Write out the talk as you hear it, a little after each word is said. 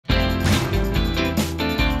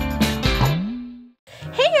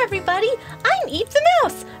everybody, I'm Eep the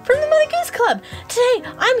Mouse from the Mother Goose Club. Today,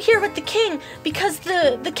 I'm here with the king because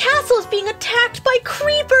the castle is being attacked by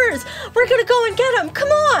creepers. We're gonna go and get them, come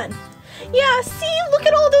on. Yeah, see, look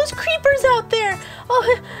at all those creepers out there.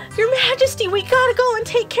 Oh, your majesty, we gotta go and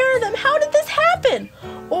take care of them. How did this happen?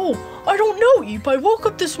 Oh, I don't know, Eep. I woke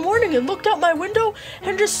up this morning and looked out my window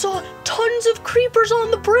and just saw tons of creepers on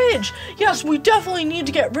the bridge. Yes, we definitely need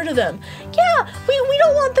to get rid of them. Yeah, we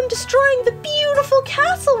don't want them destroying the beautiful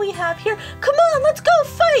castle we have here. Come on, let's go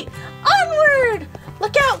fight. Onward!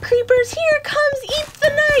 Look out, creepers. Here comes Eep the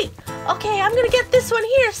Knight. Okay, I'm gonna get this one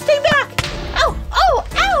here. Stay back. Ow, oh,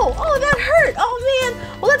 ow. Oh, that hurt. Oh,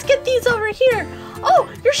 man. Well, let's get these over here.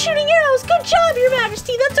 Oh, you're shooting arrows. Good job, your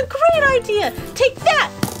majesty. That's a great idea. Take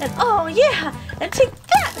that. And oh, yeah. And take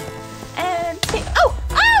that. And take, oh,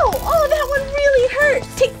 ow. Oh, that one really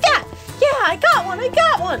hurt. Take that. Yeah, I got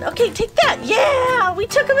one. Okay, take that. Yeah, we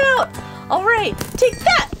took him out. All right, take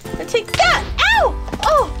that. And take that. Ow.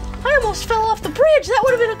 Oh, I almost fell off the bridge. That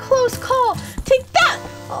would have been a close call. Take that.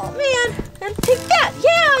 Oh, man. And take that. Yeah,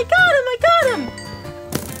 I got him.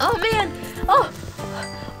 Oh, man. Oh,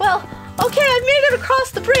 well, okay, I made it across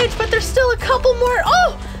the bridge, but there's still a couple more.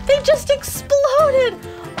 Oh, they just exploded.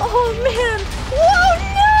 Oh, man. Whoa,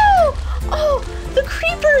 no. Oh, the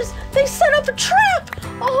creepers, they set up a trap.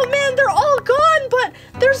 Oh, man, they're all gone, but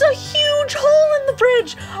there's a huge hole in the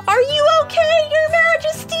bridge. Are you okay, your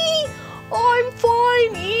majesty? I'm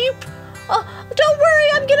fine, Eep. Don't worry,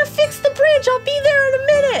 I'm gonna fix the bridge. I'll be there in a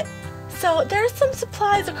minute. So there's some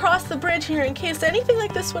supplies across the bridge here in case anything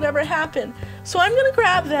like this would ever happen. So I'm gonna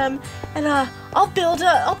grab them and I'll build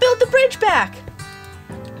the bridge back.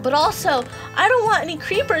 But also, I don't want any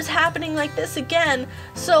creepers happening like this again.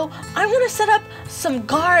 So I'm gonna set up some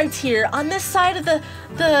guards here on this side of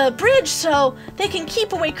the bridge so they can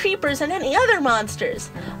keep away creepers and any other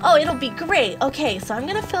monsters. Oh, it'll be great. Okay, so I'm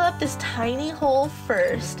gonna fill up this tiny hole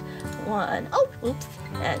first. 1, oh, oops,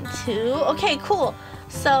 and 2. Okay, cool.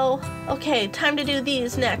 So, okay, time to do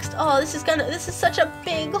these next. Oh, this is such a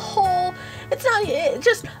big hole. It's not,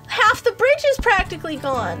 just half the bridge is practically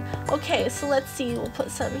gone. Okay, so let's see, we'll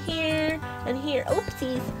put some here and here.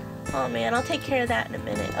 Oopsies. Oh man, I'll take care of that in a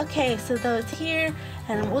minute. Okay, so those here,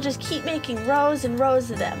 and we'll just keep making rows and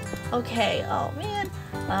rows of them. Okay, oh man,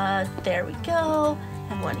 there we go.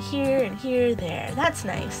 And one here and here, there. That's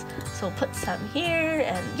nice. So we'll put some here,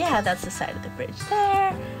 and yeah, that's the side of the bridge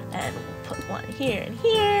there. And we'll put one here and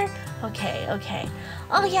here. Okay, okay.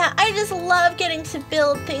 Oh yeah, I just love getting to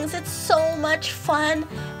build things. It's so much fun,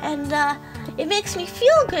 and it makes me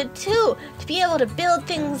feel good too to be able to build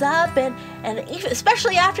things up, and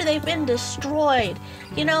especially after they've been destroyed.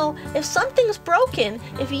 You know, if something's broken,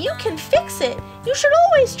 if you can fix it, you should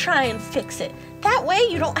always try and fix it. That way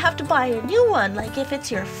you don't have to buy a new one, like if it's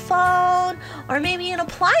your phone or maybe an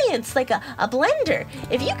appliance like a blender.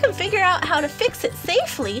 If you can figure out how to fix it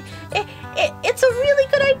safely, it's a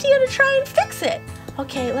really good idea to try and fix it.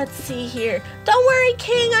 Okay, let's see here. Don't worry,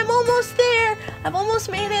 King, I'm almost there. I've almost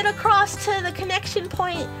made it across to the connection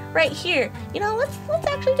point right here. You know, let's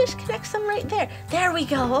actually just connect some right there. There we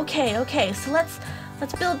go. Okay, so let's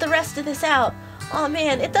build the rest of this out. Oh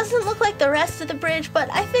man, it doesn't look like the rest of the bridge, but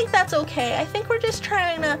I think that's okay. I think we're just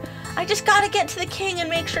trying to, I just gotta get to the king and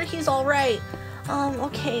make sure he's all right.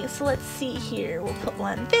 Okay, so let's see here. We'll put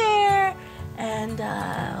one there, and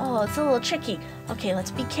oh, it's a little tricky. Okay,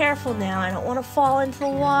 let's be careful now. I don't want to fall into the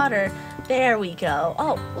water. There we go.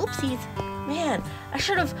 Oh, oopsies. Man, I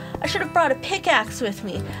should have brought a pickaxe with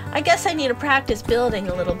me. I guess I need to practice building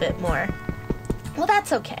a little bit more. Well,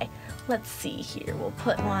 that's okay. Let's see here. We'll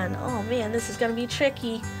put one. Oh man, this is gonna be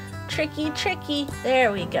tricky. Tricky.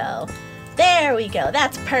 There we go.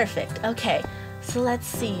 That's perfect. Okay, so let's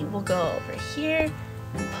see. We'll go over here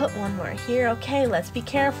and put one more here. Okay, let's be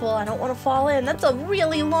careful. I don't want to fall in. That's a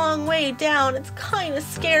really long way down. It's kind of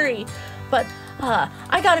scary. But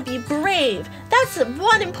I gotta be brave. That's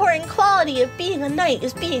one important quality of being a knight,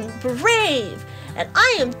 is being brave. And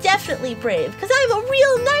I am definitely brave because I'm a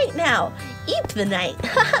real knight now. Eep the Knight.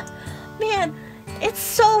 Man, it's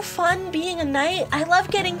so fun being a knight. I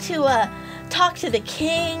love getting to talk to the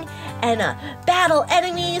king and battle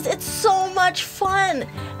enemies. It's so much fun,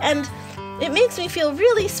 and it makes me feel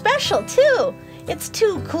really special too. It's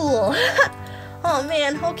too cool. Oh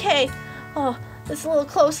man, okay. Oh, it's a little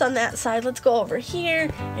close on that side. Let's go over here,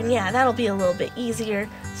 and yeah, that'll be a little bit easier.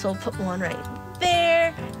 So we'll put one right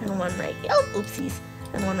there, and one right, oh, oopsies.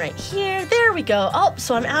 And one right here. There we go. Oh,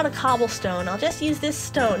 so I'm out of cobblestone. I'll just use this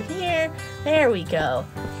stone here. There we go.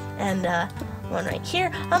 And one right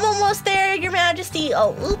here. I'm almost there, your majesty.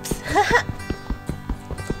 Oh, oops.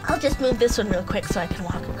 I'll just move this one real quick so I can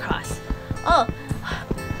walk across. Oh,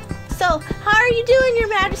 so how are you doing, Your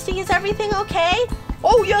Majesty? Is everything okay?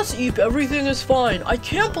 Oh yes, Eep, everything is fine. I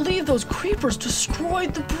can't believe those creepers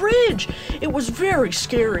destroyed the bridge. It was very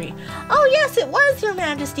scary. Oh yes, it was, Your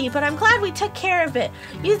Majesty, but I'm glad we took care of it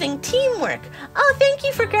using teamwork. Oh, thank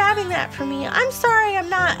you for grabbing that for me. I'm sorry I'm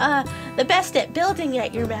not the best at building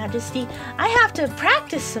yet, Your Majesty. I have to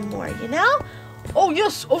practice some more, you know? Oh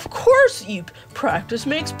yes, of course, Eep. Practice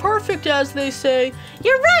makes perfect, as they say.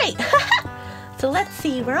 You're right! So let's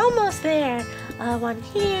see, we're almost there. One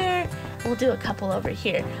here. We'll do a couple over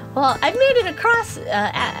here. Well, I've made it across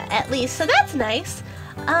at least, so that's nice.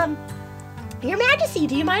 Your Majesty,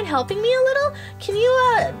 do you mind helping me a little? Can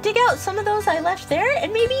you dig out some of those I left there?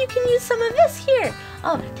 And maybe you can use some of this here.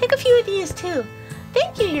 Oh, take a few of these too.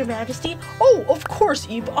 Thank you, Your Majesty. Oh, of course,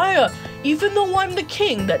 Eep. Even though I'm the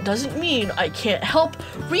king, that doesn't mean I can't help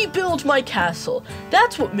rebuild my castle.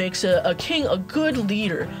 That's what makes a king a good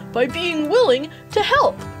leader, by being willing to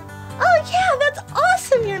help. Oh yeah, that's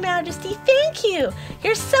awesome, Your Majesty. Thank you.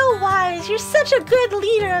 You're so wise. You're such a good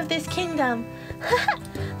leader of this kingdom.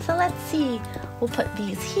 So let's see. We'll put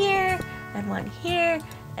these here and one here.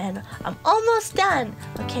 And I'm almost done.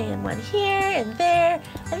 Okay, and one here and there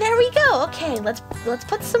we go. Okay, let's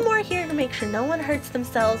put some more here to make sure no one hurts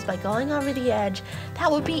themselves by going over the edge. That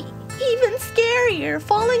would be even scarier,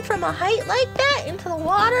 falling from a height like that into the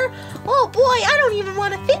water. Oh boy, I don't even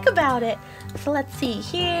want to think about it. So let's see,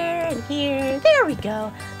 here and here. There we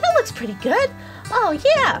go. That looks pretty good. Oh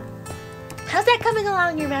yeah. How's that coming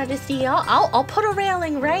along, Your Majesty? I'll put a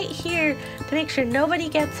railing right here to make sure nobody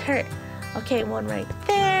gets hurt. Okay, one right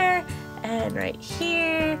there, and right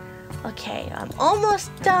here. Okay, I'm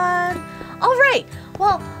almost done. All right,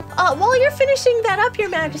 well, while you're finishing that up, Your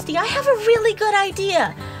Majesty, I have a really good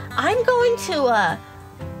idea. I'm going to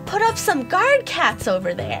put up some guard cats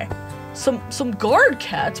over there. Some guard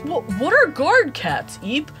cats? What are guard cats,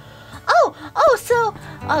 Eep? So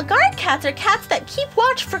guard cats are cats that keep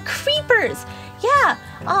watch for creepers. Yeah,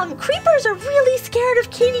 creepers are really scared of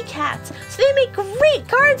kitty cats, so they make great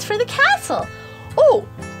guards for the castle. Oh,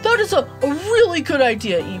 that is a really good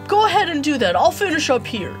idea, Eep. Go ahead and do that. I'll finish up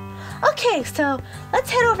here. Okay, so let's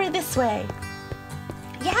head over this way.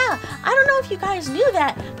 Yeah, I don't know if you guys knew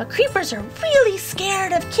that, but creepers are really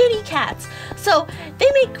scared of kitty cats, so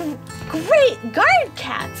they make great guard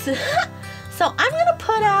cats. So I'm gonna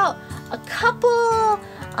put out a couple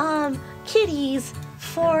kitties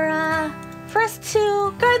for us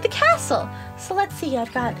to guard the castle. So let's see,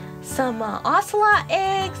 I've got some ocelot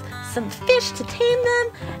eggs, some fish to tame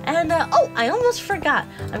them, and oh, I almost forgot.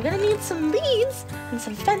 I'm gonna need some leads and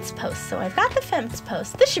some fence posts. So I've got the fence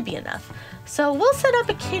posts. This should be enough. So we'll set up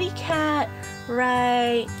a kitty cat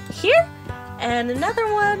right here and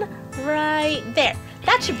another one right there.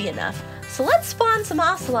 That should be enough. So let's spawn some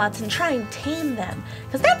ocelots and try and tame them,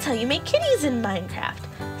 because that's how you make kitties in Minecraft.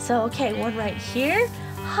 So okay, one right here.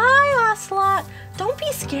 Hi, Ocelot. Don't be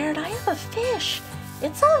scared. I have a fish.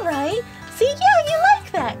 It's all right. See, yeah, you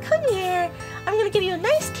like that. Come here. I'm going to give you a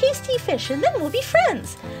nice, tasty fish, and then we'll be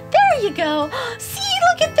friends. There you go. See,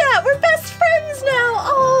 look at that. We're best friends now.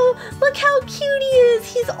 Oh, look how cute he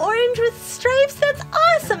is. He's orange with stripes. That's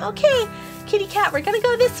awesome. Okay, kitty cat, we're going to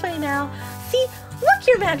go this way now. See, look,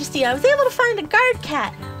 Your Majesty, I was able to find a guard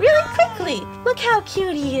cat really quickly. Look how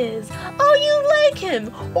cute he is. Oh, you like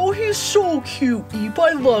him. Oh, he's so cute, Eep.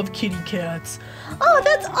 I love kitty cats. Oh,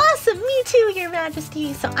 that's awesome. Me too, Your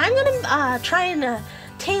Majesty. So I'm going to try and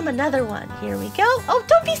tame another one. Here we go. Oh,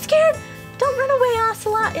 don't be scared. Don't run away,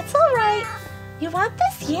 Ocelot. It's all right. You want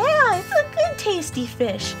this? Yeah, it's a good, tasty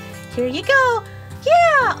fish. Here you go.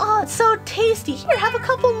 Yeah, oh, it's so tasty. Here, have a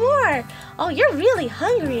couple more. Oh, you're really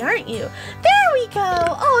hungry, aren't you? There we go.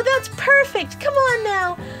 Oh, that's perfect. Come on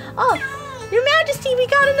now. Oh, Your Majesty, we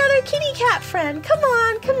got another kitty cat friend. Come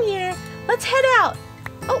on, come here. Let's head out.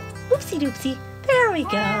 Oh, oopsie doopsie. There we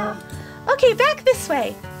go. Okay, back this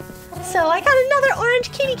way. So I got another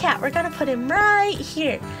orange kitty cat. We're gonna put him right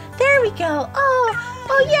here. There we go.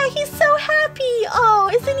 Oh yeah, he's so happy. Oh,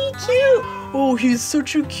 isn't he cute? Oh, he's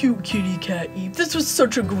such a cute kitty cat, Eep. This was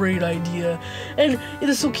such a great idea. And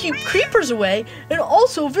this will keep creepers away, and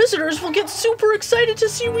also visitors will get super excited to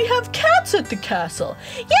see we have cats at the castle.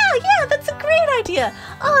 Yeah, that's a great idea.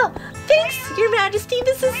 Oh, thanks, Your Majesty.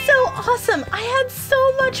 This is so awesome. I had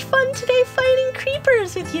so much fun today fighting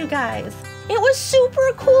creepers with you guys. It was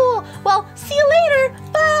super cool. Well, see you later.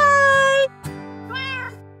 Bye.